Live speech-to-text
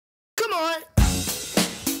Come on.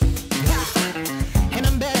 And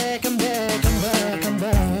I'm back, I'm back, I'm back, I'm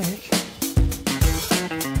back.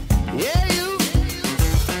 Yeah, you.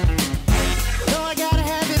 No, I gotta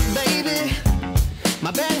have it, baby.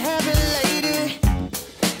 My bad habit, lady.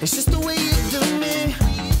 It's just the way you do me.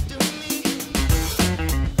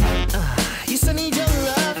 Yes, I need your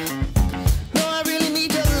love. No, I really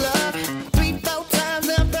need your love. 3-4 times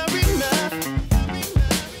never enough.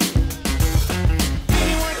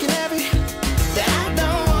 Ain't working every that I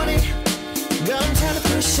don't want it. Girl, I'm trying to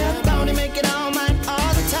push up on it, make it all mine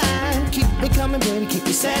all the time. Keep me coming, baby, keep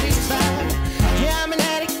me satisfied. Yeah, I'm an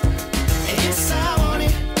addict, and yes, I want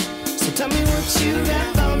it. So tell me what you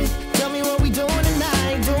got for me. Tell me what we doing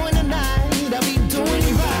tonight, doing tonight. I'll be doing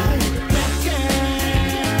it right.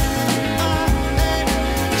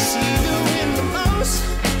 She doing the most.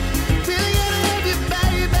 Really gonna have you,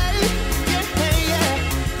 baby. Yeah, yeah.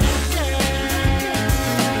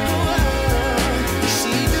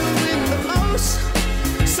 She doing the most.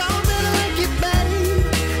 So better like it, babe.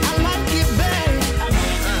 I like it, babe. I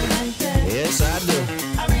really like that. Yes, I do.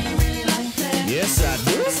 I really, really like that. Yes, I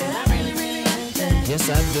do. I said I really, really like that. Yes,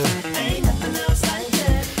 I do. Ain't nothing else like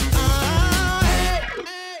that. Hey.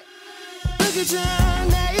 Look at your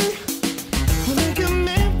name. You make a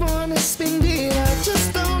man wanna spend it out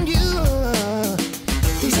just on you.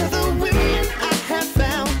 These other women I have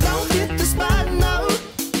found don't get the spot, no.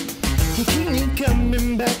 You keep me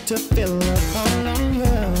coming back to fill up all on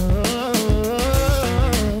you.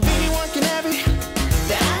 Baby, working every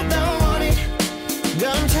that I don't want it.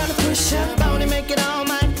 Girl, I'm trying to push up on it, make it all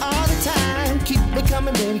mine all the time. Keep me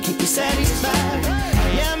coming, baby, keep me satisfied.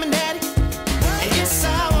 Yeah, I'm an addict, and yes,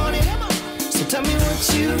 I want it. So tell me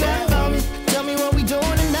what you got for me. Tell me what we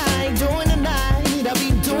doing tonight, doing tonight. I'll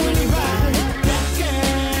be doing it right.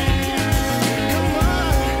 Come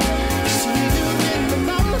on, she doing the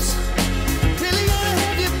most. Really gonna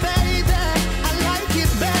have you, baby. I like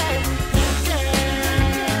it, babe.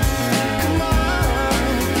 Come on,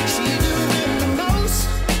 she doing the most.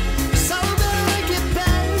 So better like it,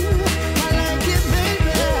 babe. I like it,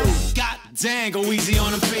 baby. God dang, go easy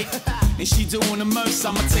on the beat. And she doing the most,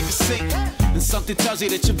 I'ma take a seat. And something tells you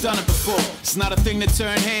that you've done it before. It's not a thing to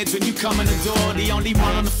turn heads when you come in the door. The only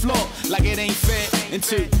one on the floor, like it ain't fair. And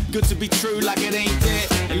too good to be true, like it ain't there.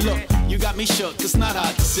 And look, you got me shook, it's not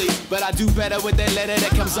hard to see. But I do better with that letter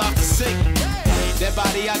that comes off the sea. That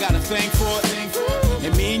body, I got a thing for it.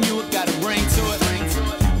 And me and you got a ring to it.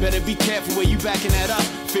 Better be careful where you backing that up.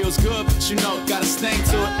 Feels good, but you know, got a sting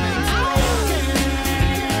to it.